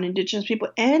for non-Indigenous people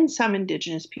and some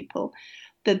Indigenous people,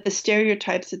 that the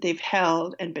stereotypes that they've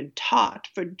held and been taught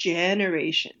for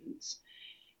generations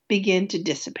begin to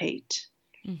dissipate.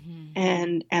 Mm-hmm.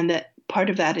 And that part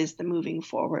of that is the moving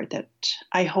forward that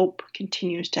I hope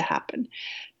continues to happen.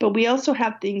 But we also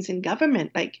have things in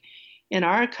government, like in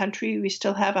our country, we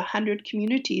still have 100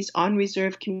 communities, on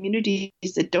reserve communities,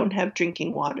 that don't have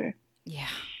drinking water. Yeah.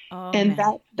 And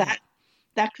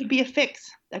that could be a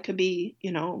fix. That could be,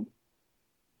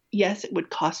 yes, it would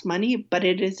cost money, but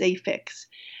it is a fix.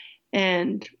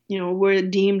 And, we're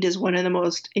deemed as one of the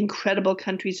most incredible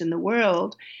countries in the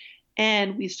world.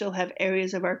 And we still have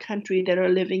areas of our country that are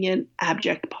living in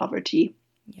abject poverty.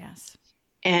 Yes.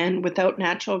 And without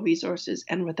natural resources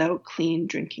and without clean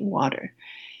drinking water.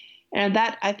 And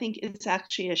that, I think, is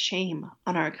actually a shame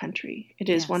on our country. It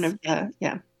is one of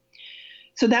the,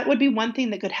 So that would be one thing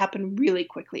that could happen really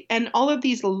quickly. And all of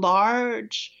these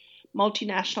large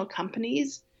multinational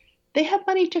companies, they have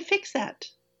money to fix that.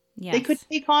 Yes. They could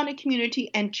take on a community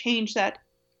and change that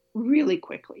really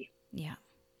quickly. Yeah.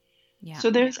 Yeah. So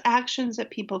there's actions that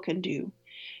people can do.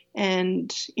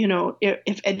 And,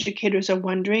 if educators are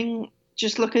wondering,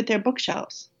 just look at their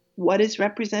bookshelves. What is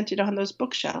represented on those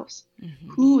bookshelves? Mm-hmm.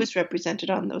 Who is represented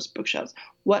on those bookshelves?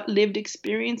 What lived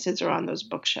experiences are on those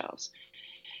bookshelves?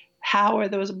 How are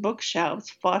those bookshelves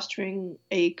fostering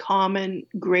a common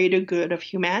greater good of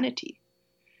humanity?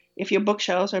 If your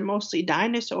bookshelves are mostly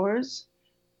dinosaurs,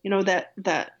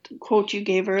 that quote you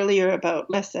gave earlier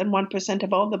about less than 1%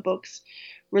 of all the books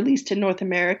released in North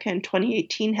America in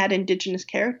 2018 had Indigenous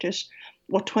characters.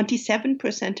 Well,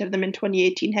 27% of them in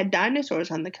 2018 had dinosaurs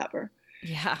on the cover.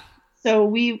 Yeah. So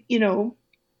we've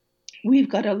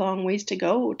got a long ways to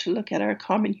go to look at our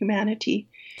common humanity.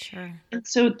 Sure. And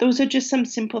so those are just some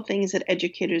simple things that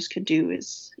educators could do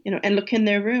is, and look in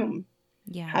their room.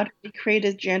 Yeah. How do we create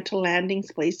a gentle landing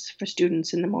place for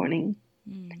students in the morning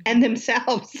and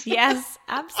themselves? Yes,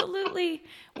 absolutely.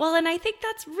 Well, and I think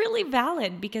that's really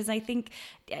valid, because I think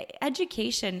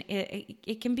education,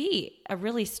 it can be a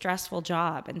really stressful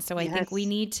job. And so I think we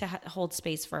need to hold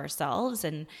space for ourselves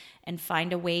and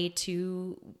find a way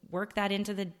to work that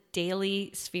into the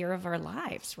daily sphere of our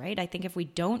lives, right? I think if we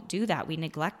don't do that, we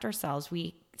neglect ourselves.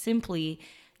 We simply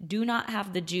do not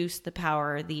have the juice, the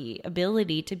power, the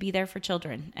ability to be there for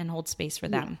children and hold space for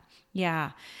them.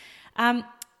 Yeah.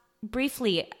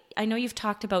 Briefly, I know you've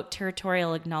talked about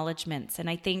territorial acknowledgements, and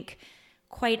I think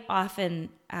quite often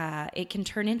it can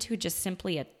turn into just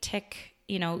simply a tick,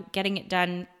 getting it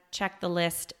done, check the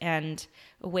list, and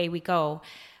away we go.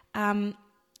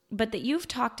 But that you've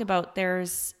talked about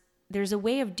there's a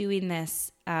way of doing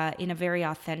this in a very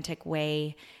authentic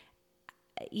way,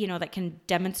 that can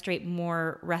demonstrate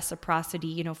more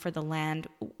reciprocity, for the land.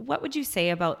 What would you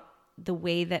say about the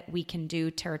way that we can do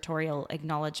territorial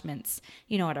acknowledgements,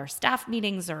 at our staff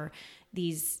meetings or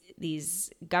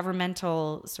these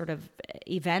governmental sort of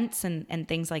events and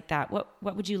things like that?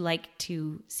 What would you like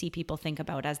to see people think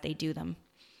about as they do them?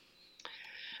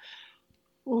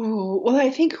 Oh, well,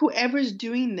 I think whoever's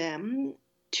doing them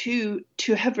to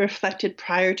have reflected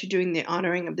prior to doing the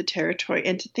honoring of the territory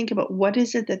and to think about what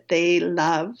is it that they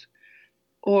love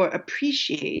or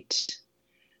appreciate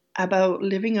about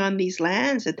living on these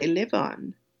lands that they live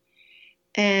on.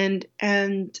 And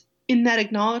in that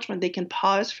acknowledgement, they can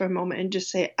pause for a moment and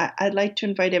just say, I'd like to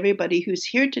invite everybody who's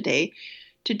here today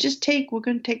to just we're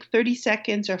going to take 30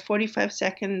 seconds or 45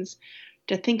 seconds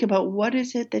to think about what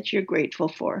is it that you're grateful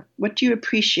for? What do you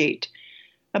appreciate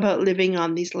about living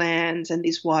on these lands and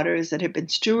these waters that have been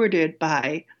stewarded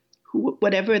by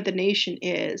whatever the nation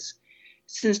is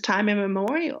since time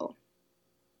immemorial?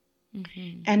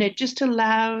 Mm-hmm. And it just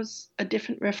allows a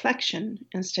different reflection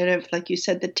instead of, like you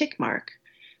said, the tick mark.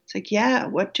 It's like, yeah,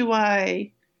 what do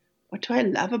I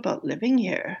love about living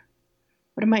here?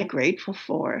 What am I grateful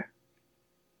for?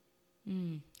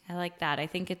 I like that. I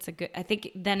think I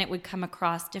think then it would come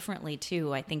across differently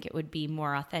too. I think it would be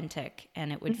more authentic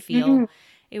and it would feel,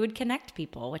 it would connect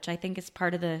people, which I think is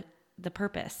part of the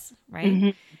purpose, right? Mm-hmm.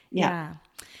 Yeah.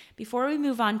 Before we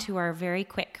move on to our very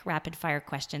quick rapid fire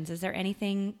questions, is there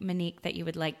anything, Monique, that you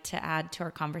would like to add to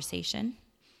our conversation?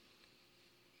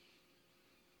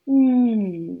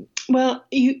 Well,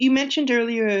 you mentioned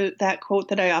earlier that quote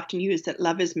that I often use, that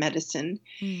love is medicine.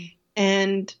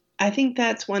 And I think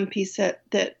that's one piece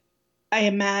that I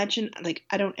imagine, like,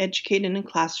 I don't educate in a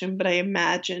classroom, but I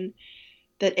imagine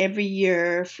that every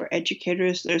year for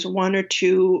educators, there's 1 or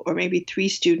 2 or maybe 3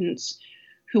 students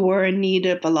who are in need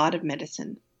of a lot of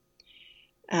medicine,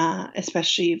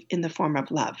 especially in the form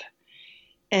of love.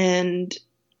 And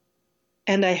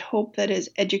I hope that as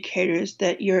educators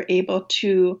that you're able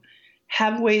to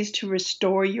have ways to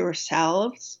restore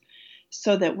yourselves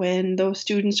so that when those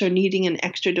students are needing an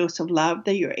extra dose of love,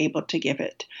 that you're able to give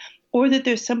it. Or that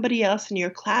there's somebody else in your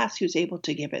class who's able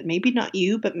to give it. Maybe not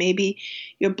you, but maybe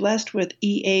you're blessed with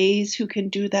EAs who can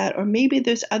do that. Or maybe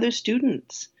there's other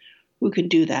students who can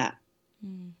do that.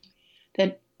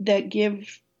 That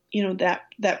give,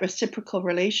 that reciprocal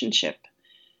relationship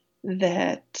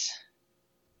that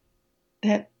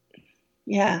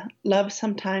love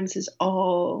sometimes is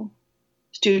all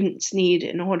students need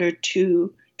in order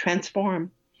to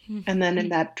transform. And then in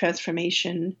that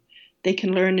transformation, they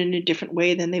can learn in a different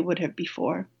way than they would have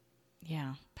before.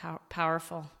 Yeah,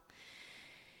 powerful.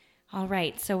 All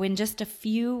right. So in just a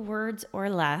few words or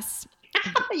less,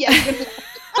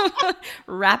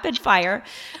 rapid fire,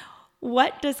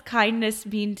 what does kindness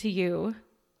mean to you?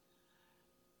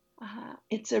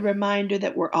 It's a reminder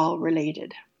that we're all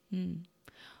related.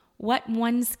 What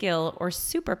one skill or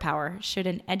superpower should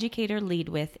an educator lead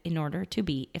with in order to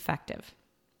be effective?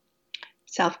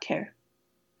 Self-care.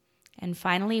 And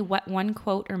finally, what one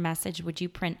quote or message would you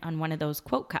print on one of those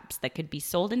quote cups that could be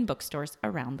sold in bookstores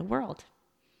around the world?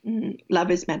 Love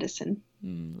is medicine.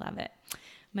 Love it.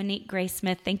 Monique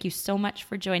Graysmith, thank you so much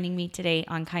for joining me today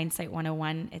on Kindsight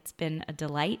 101. It's been a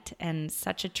delight and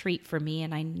such a treat for me.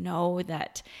 And I know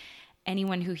that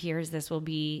anyone who hears this will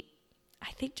be,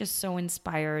 I think, just so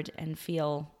inspired and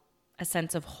feel a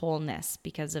sense of wholeness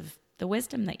because of the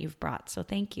wisdom that you've brought. So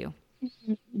thank you.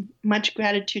 Much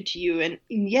gratitude to you. And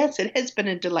yes, it has been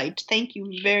a delight. Thank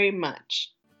you very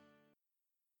much.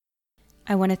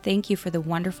 I want to thank you for the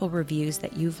wonderful reviews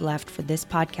that you've left for this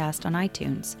podcast on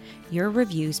iTunes. Your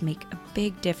reviews make a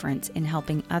big difference in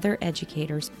helping other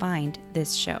educators find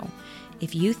this show.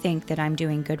 If you think that I'm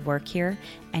doing good work here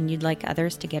and you'd like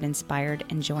others to get inspired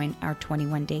and join our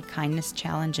 21-day kindness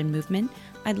challenge and movement,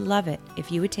 I'd love it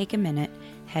if you would take a minute,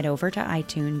 head over to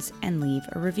iTunes and leave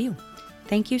a review.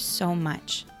 Thank you so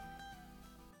much.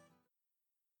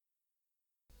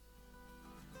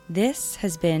 This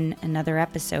has been another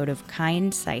episode of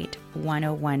Kindsight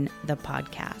 101, the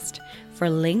podcast. For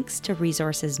links to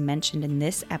resources mentioned in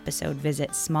this episode,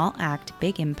 visit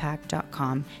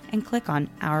smallactbigimpact.com and click on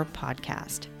our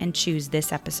podcast and choose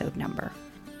this episode number.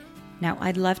 Now,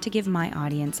 I'd love to give my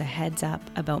audience a heads up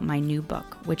about my new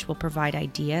book, which will provide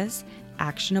ideas,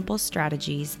 actionable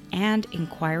strategies, and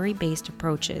inquiry-based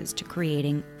approaches to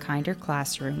creating a kinder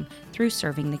classroom through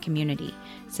serving the community.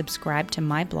 Subscribe to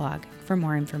my blog for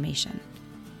more information.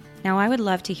 Now, I would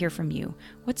love to hear from you.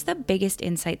 What's the biggest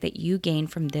insight that you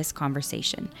gained from this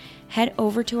conversation? Head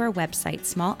over to our website,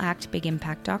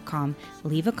 smallactbigimpact.com,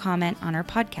 leave a comment on our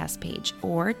podcast page,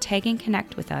 or tag and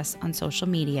connect with us on social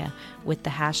media with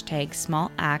the hashtag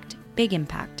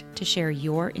SmallActBigImpact to share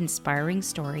your inspiring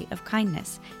story of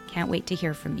kindness. Can't wait to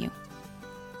hear from you.